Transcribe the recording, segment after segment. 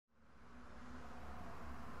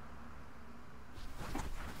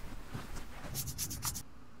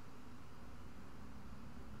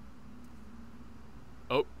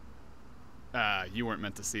You weren't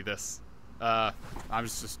meant to see this. I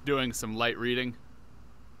was just doing some light reading.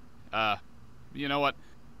 You know what?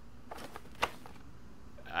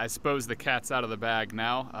 I suppose the cat's out of the bag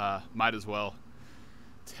now. Might as well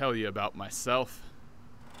tell you about myself.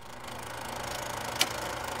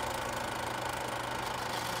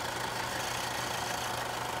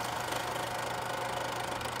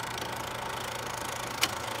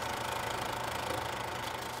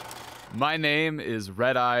 My name is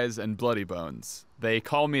Red Eyes and Bloody Bones. They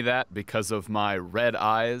call me that because of my red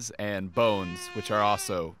eyes and bones, which are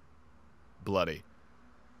also bloody.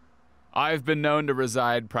 I've been known to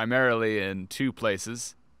reside primarily in two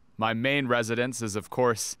places. My main residence is, of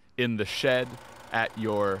course, in the shed at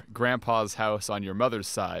your grandpa's house on your mother's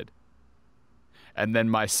side. And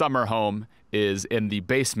then my summer home is in the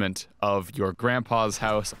basement of your grandpa's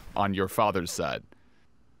house on your father's side.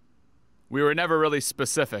 We were never really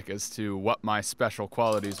specific as to what my special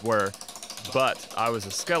qualities were, but I was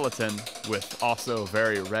a skeleton with also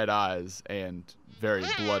very red eyes and very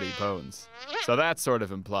bloody bones. So that sort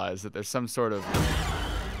of implies that there's some sort of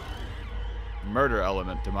murder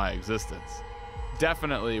element to my existence.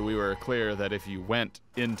 Definitely we were clear that if you went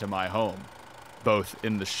into my home, both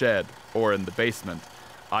in the shed or in the basement,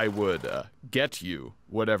 I would get you,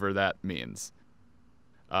 whatever that means.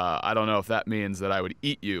 I don't know if that means that I would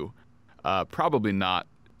eat you. Probably not,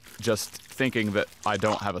 just thinking that I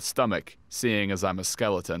don't have a stomach, seeing as I'm a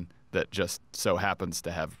skeleton that just so happens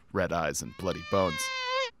to have red eyes and bloody bones.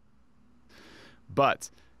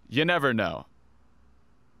 But you never know.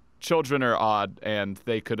 Children are odd, and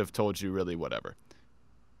they could have told you really whatever.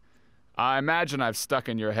 I imagine I've stuck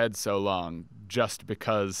in your head so long just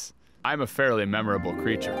because I'm a fairly memorable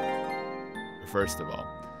creature, first of all.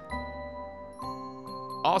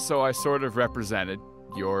 Also, I sort of represented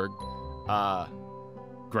your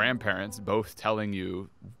grandparents both telling you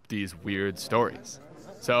these weird stories.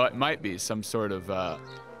 So it might be some sort of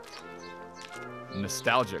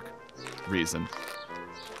nostalgic reason.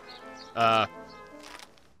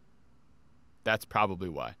 That's probably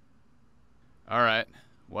why. All right,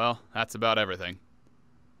 well, that's about everything.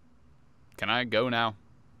 Can I go now?